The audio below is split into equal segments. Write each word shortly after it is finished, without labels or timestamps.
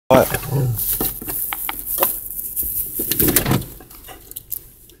What?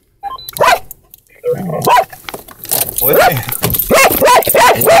 With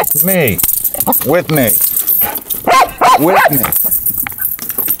me. With me. With me.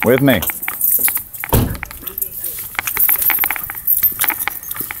 With me.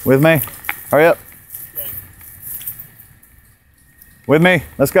 With me. Hurry up. With me.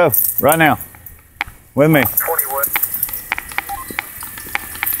 Let's go. Right now. With me. 21.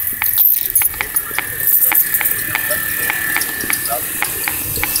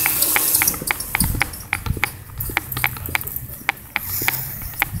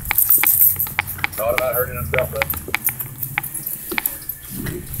 Thought about hurting himself though?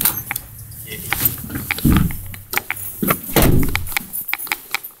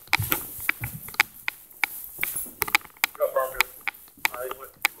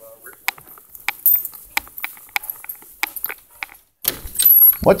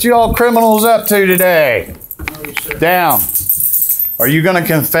 What you all criminals up to today? Down. Are you going to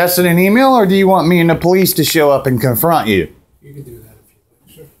confess in an email, or do you want me and the police to show up and confront you? You can do that if you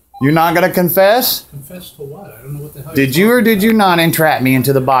like, sure. You're not going to confess? Confess to what? I don't know what the hell. Did you or did you not entrap me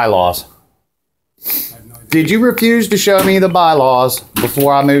into the bylaws? I have no idea. Did you refuse to show me the bylaws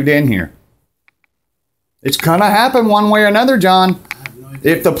before I moved in here? It's going to happen one way or another, John. I have no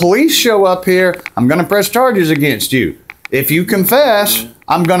idea. If the police show up here, I'm going to press charges against you. If you confess,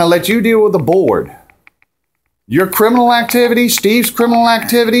 I'm going to let you deal with the board. Your criminal activity, Steve's criminal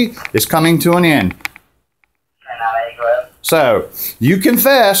activity, is coming to an end. So, you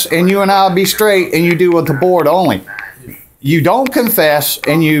confess, and you and I will be straight, and you deal with the board only. You don't confess,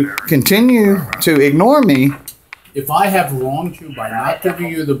 and you continue to ignore me. If I have wronged you by not giving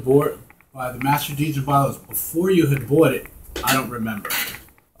you the board, by the master deeds and bylaws before you had bought it, I don't remember.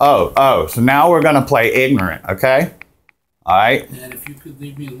 Oh, so now we're going to play ignorant, okay? All right? And if you could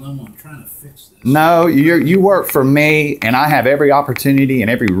leave me alone, I'm trying to fix this. No, you work for me, and I have every opportunity and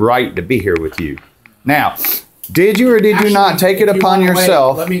every right to be here with you. Now, did you or did you not take it upon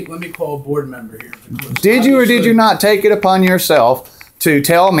yourself? Let me call a board member here. Did you or did you not take it upon yourself to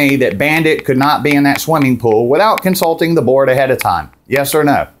tell me that Bandit could not be in that swimming pool without consulting the board ahead of time? Yes or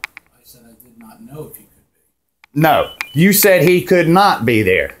no? I said I did not know if he could be. No, you said he could not be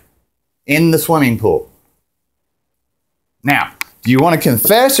there in the swimming pool. Now, do you want to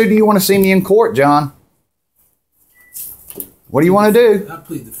confess or do you want to see me in court, John? What do you want to do? I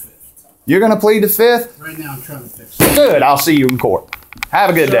plead the fifth. You're going to plead the fifth? Right now I'm trying to fix it. Good, I'll see you in court. Have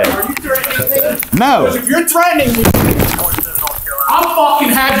a good day. Are you threatening me? No. Because if you're threatening me, I'll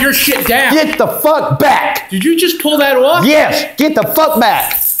fucking have your shit down. Get the fuck back. Did you just pull that off? Yes, get the fuck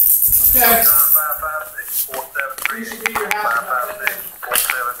back. Okay.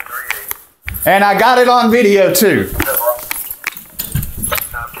 556-473. And I got it on video too.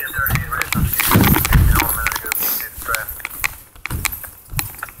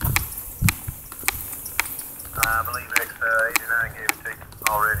 I believe X89 gave it to you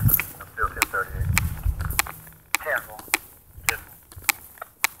already. I'm still 1038. Careful.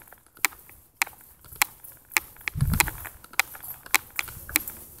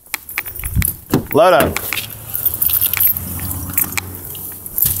 Load up.